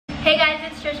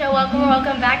guys, it's Tricia.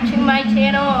 Welcome back to my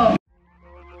channel.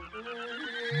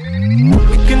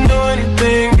 You can do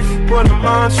anything if you put a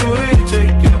mind to it.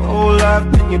 Take your whole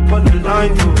life, then you put a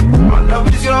line to it. My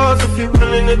love is yours if you're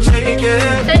willing to take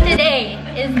it. So today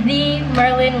is the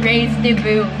Merlin Ray's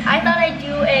debut. I thought I'd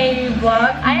do a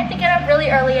vlog. I had to get up really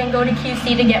early and go to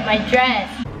QC to get my dress.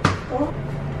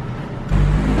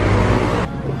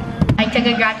 I took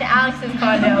a grab to Alex's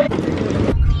condo.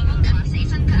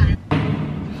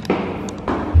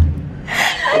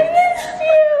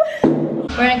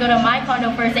 We're gonna go to my condo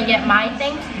first and get my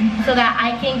things so that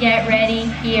I can get ready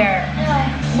here.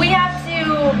 We have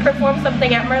to perform something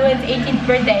at Merlin's 18th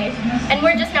birthday and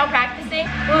we're just now practicing.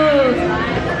 Ooh.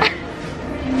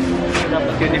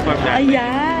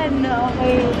 Ayan,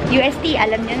 okay. UST,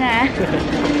 alam niya na.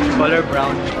 Color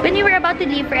brown. When we were about to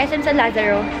leave for SM San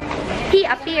Lazaro, he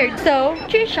appeared. So,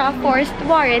 Tricia forced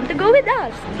Warren to go with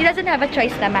us. He doesn't have a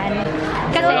choice naman.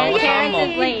 Kasi Karen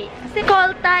is late.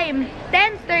 Call time,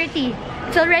 10:30.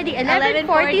 It's already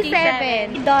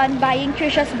 11:47. Done buying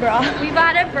Tricia's bra. We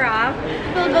bought a bra.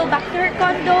 We'll go back to her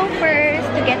condo first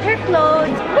to get her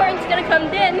clothes. Warren's gonna come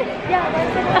then. Yeah,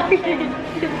 Warren's gonna come.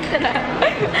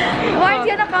 Warren's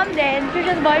gonna come then.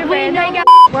 Tricia's boyfriend.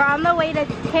 We're on the way to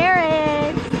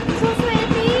Paris. So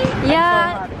sweaty.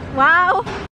 Yeah. Wow.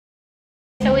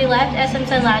 So we left SM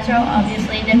San Lazaro,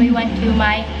 obviously. Then we went to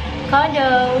my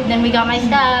condo. Then we got my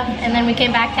stuff. And then we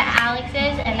came back to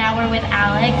Alex's. And now we're with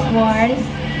Alex, Warren,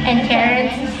 and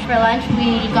Karen's. For lunch,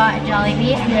 we got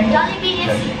Jollibee. Jollibee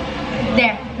is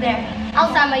there. I'll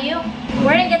sama you.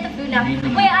 We're gonna get the food now.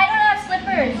 Wait, I don't have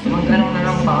slippers.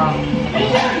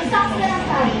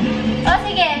 Oh,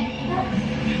 sige.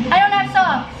 I don't have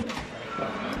socks.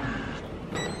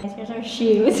 Here's our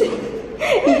shoes.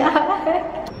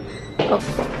 Yeah.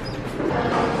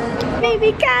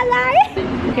 Baby Kalay!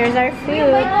 Here's our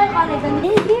food.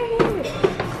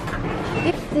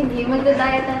 Sige,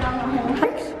 magda-diet na lang ako.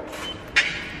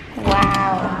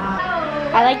 Wow.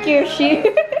 I like your shoe.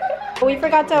 We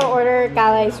forgot to order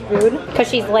Kalay's food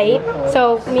because she's late.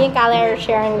 So me and Kalay are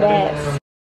sharing this.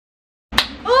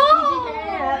 Oh!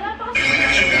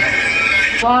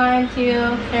 1,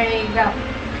 2, 3, go.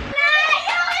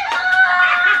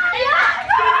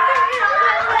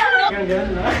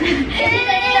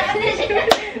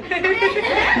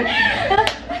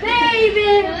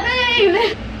 Baby!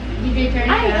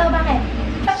 Ay, ikaw bakit?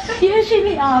 You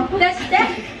shimmy off. That's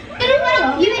that.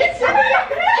 You didn't shimmy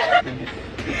off.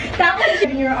 Tapos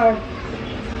in your arm.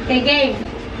 Okay, game.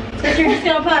 So you're just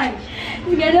gonna punch.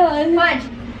 Ganon. Punch.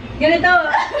 Ganito.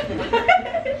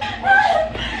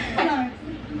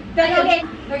 Okay.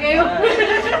 Okay.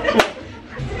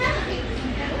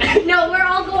 No, we're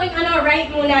all going on our right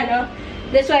muna, no?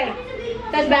 This way.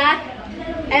 That's back.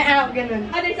 And out,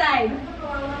 ganun. Other side.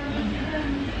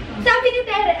 Sabi ni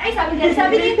Tere. Ay, sabi ni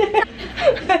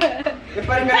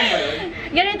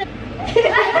ganito.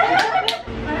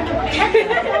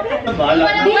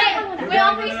 We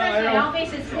all face this way. All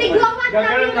faces.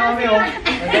 Gagano'n na kami, oh.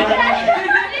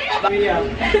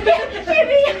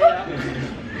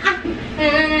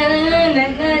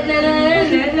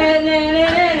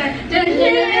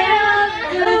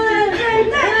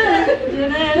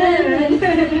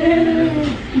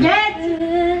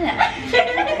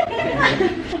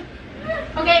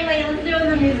 Okay, wait, let's do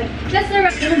the music. Just the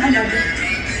rest.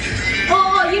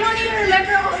 Oh, you don't even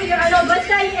remember what you're on.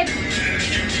 Basta it.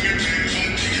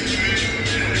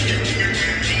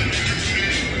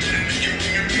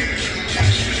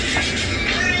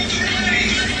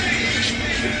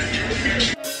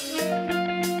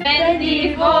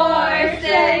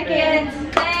 Seconds.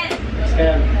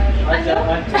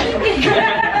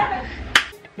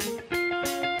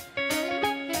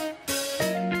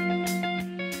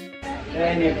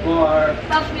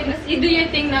 Tapos, you do your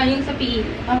thing na yung sa PE.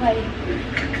 Okay.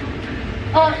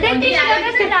 Oh, then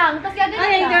gagawin lang. Tapos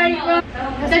gagawin lang.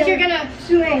 Because you're gonna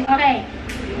swing. Okay.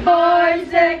 4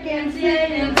 seconds in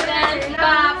and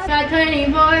stop. Got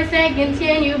 24 seconds.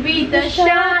 Can you beat the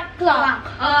shot clock?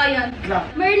 Oh, yun.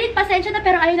 Merlin, pasensya na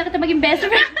pero ayaw na kita maging best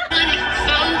friend.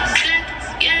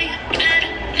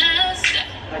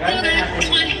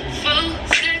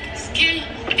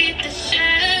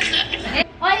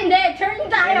 Oh, hindi. Turn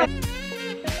tayo.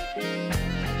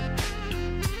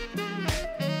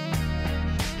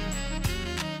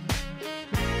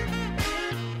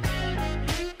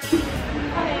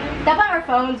 Dapat our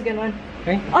phones ganun.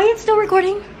 Okay. Oh, it's still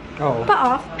recording? Oh.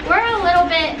 Pa-off. We're a little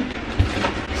bit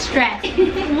stressed.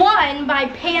 One, my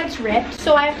pants ripped,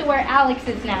 so I have to wear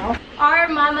Alex's now. our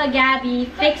mama Gabby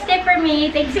fixed it for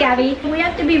me. Thanks, Gabby. We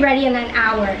have to be ready in an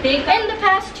hour. In the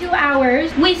past 2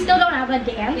 hours, we still don't have a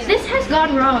dance. This has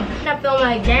gone wrong. I'm gonna film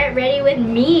my get ready with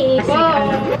me.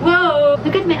 Whoa. Whoa.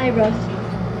 Look at my eyebrows.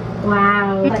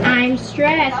 Wow. I'm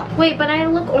stressed. Wait, but I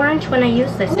look orange when I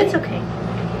use this. It's okay.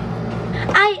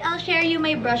 I'll share you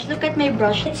my brush. Look at my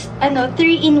brush. It's a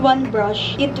 3-in-1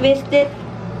 brush. You twist it,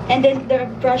 and then the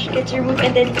brush gets removed,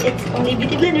 and then it's only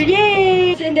beauty blender.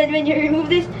 Yay! And then when you remove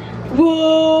this,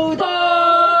 whoa!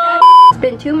 It's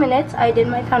been 2 minutes. I did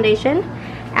my foundation.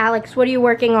 Alex, what are you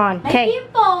working on? Okay.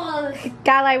 Pimples!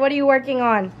 Galai, what are you working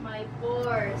on? My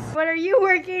pores. What are you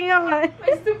working on?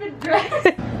 My stupid dress.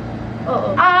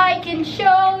 Uh-oh. I can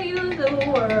show you the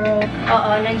world.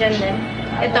 Uh-oh, nandyan din.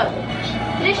 Ito.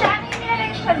 Tricia, ano yung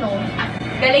nilalagay siya, no?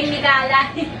 Galing ni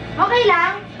Galai. Okay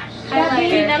lang.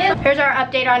 Here's our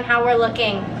update on how we're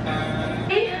looking.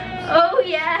 Oh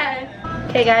yeah.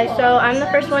 Okay guys, so I'm the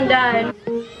first one done.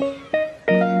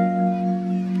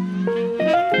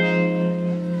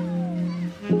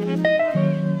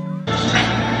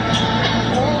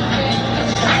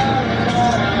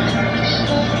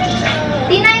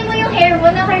 Tinayin mo yung hair mo,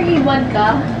 naka-ribbon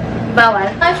ka. Bawal.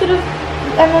 I should've,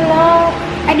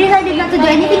 I decided not to do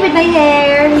anything with my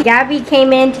hair. Gabby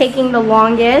came in taking the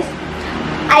longest.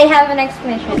 I have an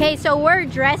explanation. Okay, so we're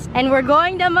dressed and we're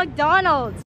going to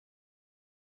McDonald's.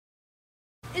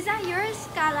 Is that yours,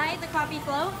 Kalai, the coffee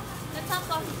flow? That's not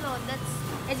coffee flow.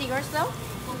 Is it yours though?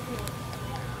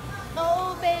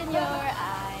 Open your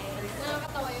eyes.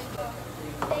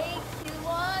 Make you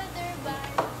wonder by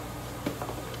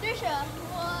Tricia.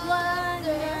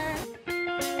 Wonder.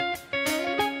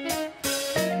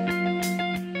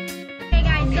 Okay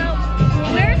guys, so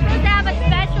we're supposed to have a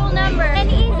special number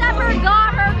and Isa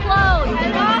forgot her clothes.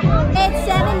 It's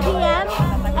 7 p.m.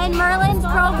 and Merlin's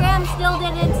program still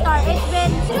didn't start. It's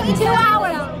been 2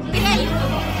 hours. Okay.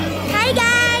 Hi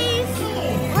guys!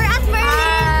 We're at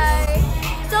Merlin.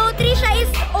 So Tricia is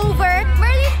over.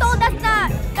 Merlin told us na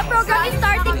the program is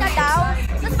starting na daw.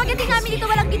 Tapos pagdating namin dito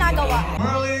walang ginagawa.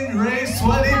 Merlin Ray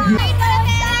Swalibios.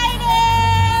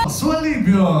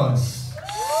 Swalibios.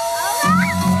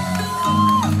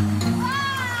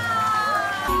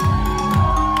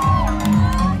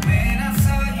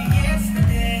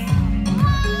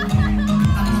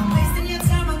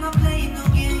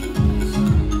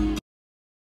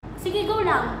 Sige, go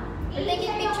lang. We're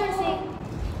taking pictures eh.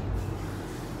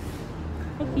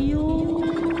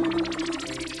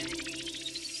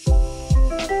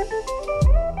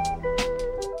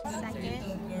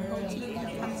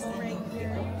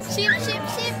 Ship, ship,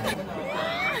 ship.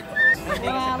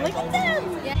 Wow, look at them.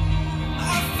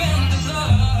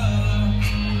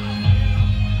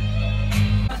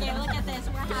 Okay, look at this.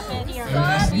 What happened here?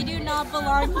 We do not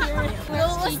belong here.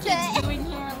 What's Chichi's doing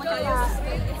here? Look at that.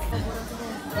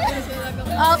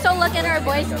 Also, look at our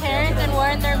boys' parents and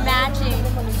we're in their matching.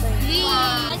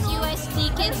 These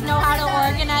UST kids know how to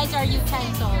organize our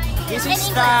utensils. This is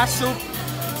the soup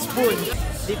spoon.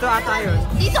 Dito ata yun.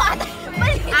 Dito ata.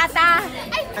 Ata.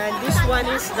 And this one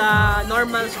is the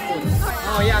normal spoon.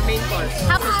 Oh yeah, main course.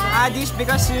 This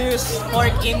because you use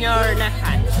fork in your left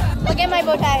hand. Look at my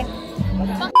bow tie.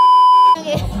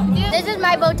 This is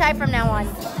my bow tie from now on.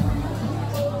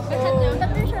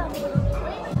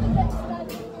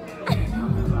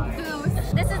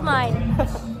 This is mine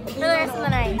for the rest of the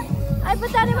night. I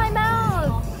put that in my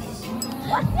mouth.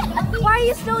 Why are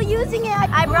you still using it?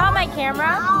 I brought my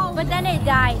camera, but then it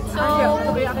died. So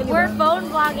we're phone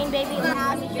vlogging, baby.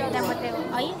 Let me show them what they look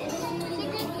like.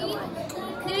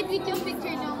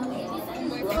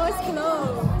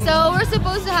 So we're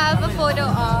supposed to have a photo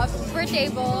op per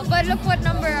table, but look what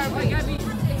number are we?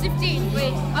 It's 15.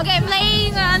 Wait. Okay,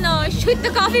 playing shoot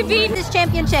the coffee bean. This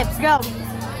championships, go.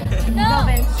 No.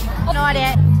 Not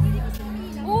it.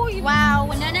 Wow,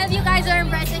 none of you guys are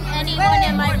impressing anyone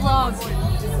in my vlog.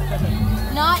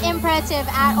 Not impressive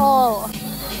at all.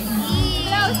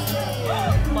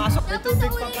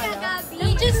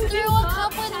 You just threw a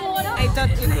cup with water. I thought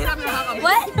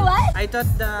What? What? I thought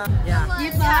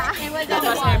You thought it was that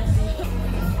was empty.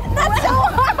 That's so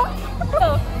hard.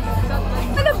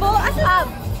 Ano bo? Asap.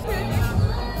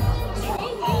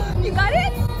 You got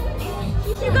it?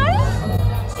 You got it?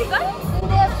 You got it?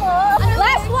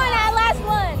 Last one.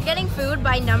 Getting food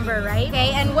by number, right?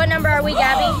 Okay, and what number are we,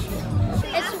 Gabby?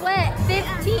 It's wet.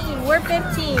 15. We're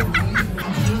 15.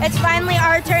 It's finally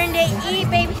our turn to eat,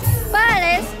 baby.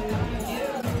 But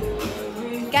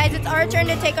guys, it's our turn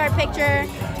to take our picture.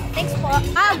 Thanks po.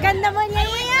 Ah, ganda mo niya.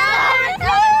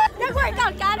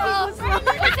 Nag-workout ka.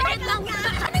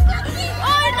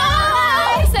 Oh no!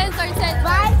 Sensor.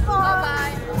 Bye po.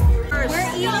 Bye. We're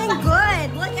eating good.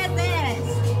 Look at this.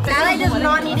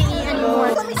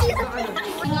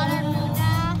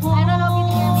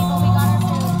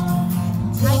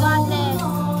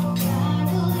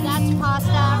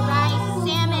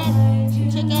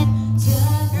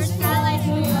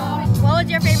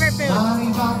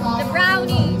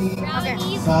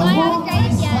 I haven't tried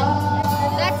it yet.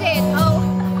 That's it. Oh,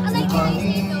 I like the ice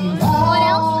cream though. What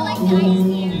else? I like the ice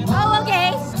cream. Oh, okay.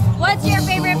 What's your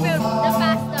favorite food? The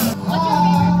pasta. What's your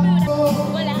favorite food?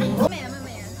 Wala.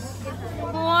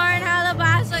 Corn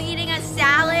halabaso eating a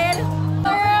salad.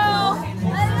 Girl.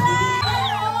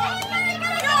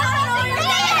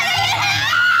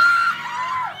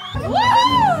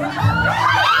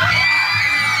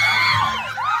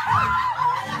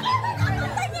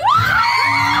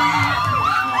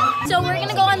 So we're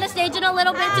gonna go on the stage in a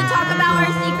little bit to talk about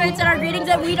our secrets and our greetings,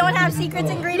 and we don't have secrets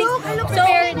and greetings, so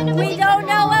we don't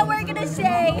know what we're gonna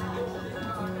say.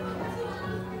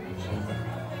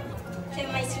 To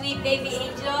my sweet baby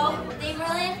angel. Hey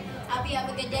Merlin, hope you have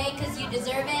a good day because you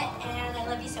deserve it, and I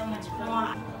love you so much.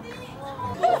 Mwah.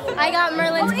 I got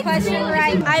Merlin's question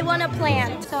right. I want a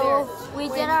plan. So we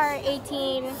did our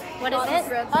 18, what is it?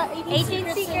 18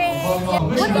 secrets.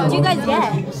 What did you guys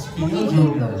get?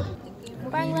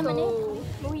 Parang lemonade.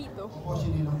 Mojito.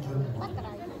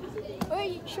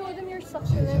 Wait, show them your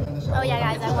succulent. Oh yeah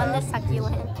guys, I won this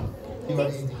succulent.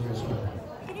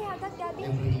 Can you have that, Gabby?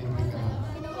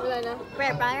 Wala na.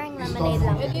 We're parang lemonade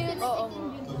lang.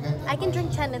 I can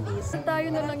drink 10 of these.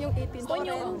 Tayo na lang yung 18. This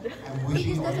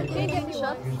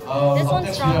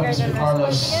one's stronger than the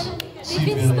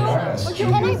rest.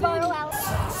 Can I borrow out?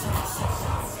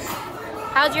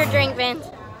 How's your drink, Vince?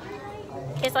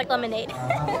 Tastes like lemonade.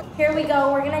 Here we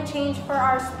go. We're gonna change for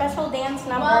our special dance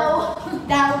number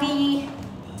that we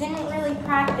didn't really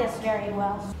practice very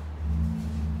well.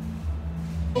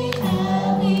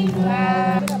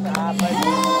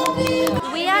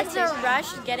 We had to rush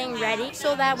getting ready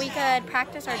so that we could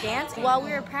practice our dance. While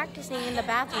we were practicing in the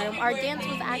bathroom, our dance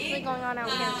was actually going on out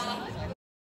here.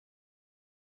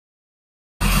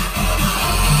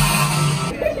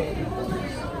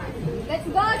 Let's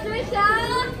go, Tricia!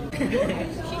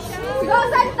 Go,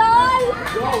 Santol!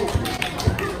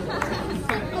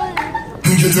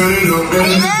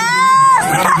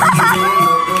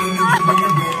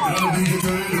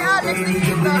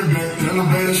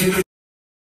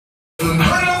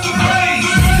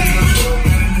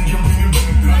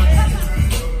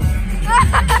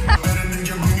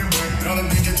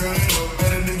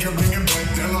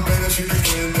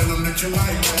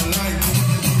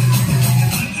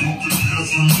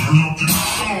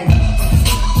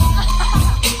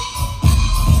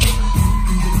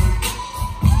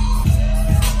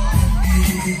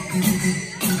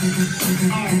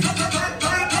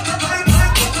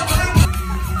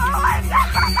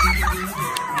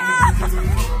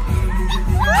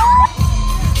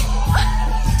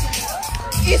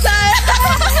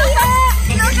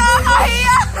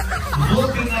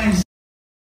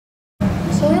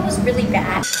 So it was really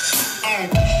bad.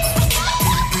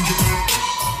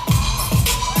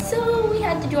 So we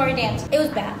had to do our dance. It was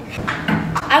bad.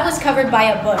 I was covered by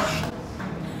a bush.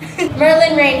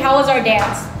 Merlin Rain, how was our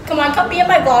dance? Come on, come be in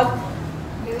my vlog.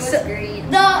 It was great.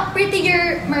 The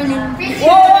prettier Merlin.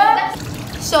 Whoa.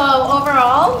 So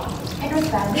overall, it was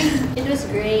bad. It was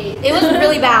great. It was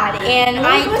really bad, and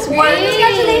It was great.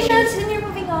 Congratulations, and you're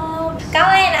moving on.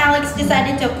 Kala and Alex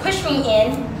decided to push me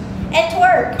in and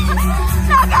twerk.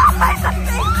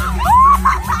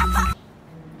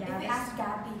 Yeah, that's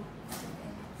Gabby.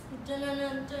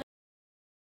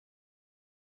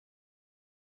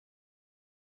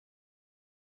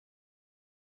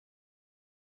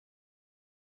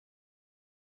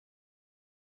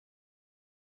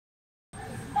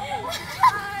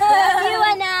 Love you,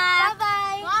 anak.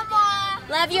 Bye-bye. Mama.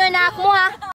 Love you, anak mo,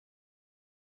 ha?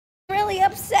 I'm really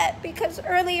upset because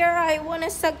earlier I won a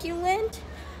succulent,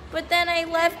 but then I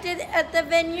left it at the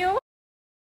venue.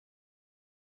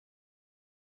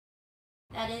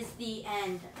 That is the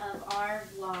end of our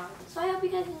vlog. So I hope you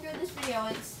guys enjoyed this video.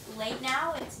 It's late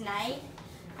now, it's night.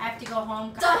 I have to go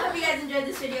home. So I hope you guys enjoyed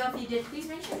this video. If you did, please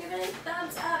make sure to give it a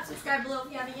thumbs up. Subscribe below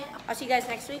if you haven't yet. I'll see you guys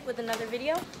next week with another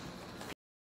video.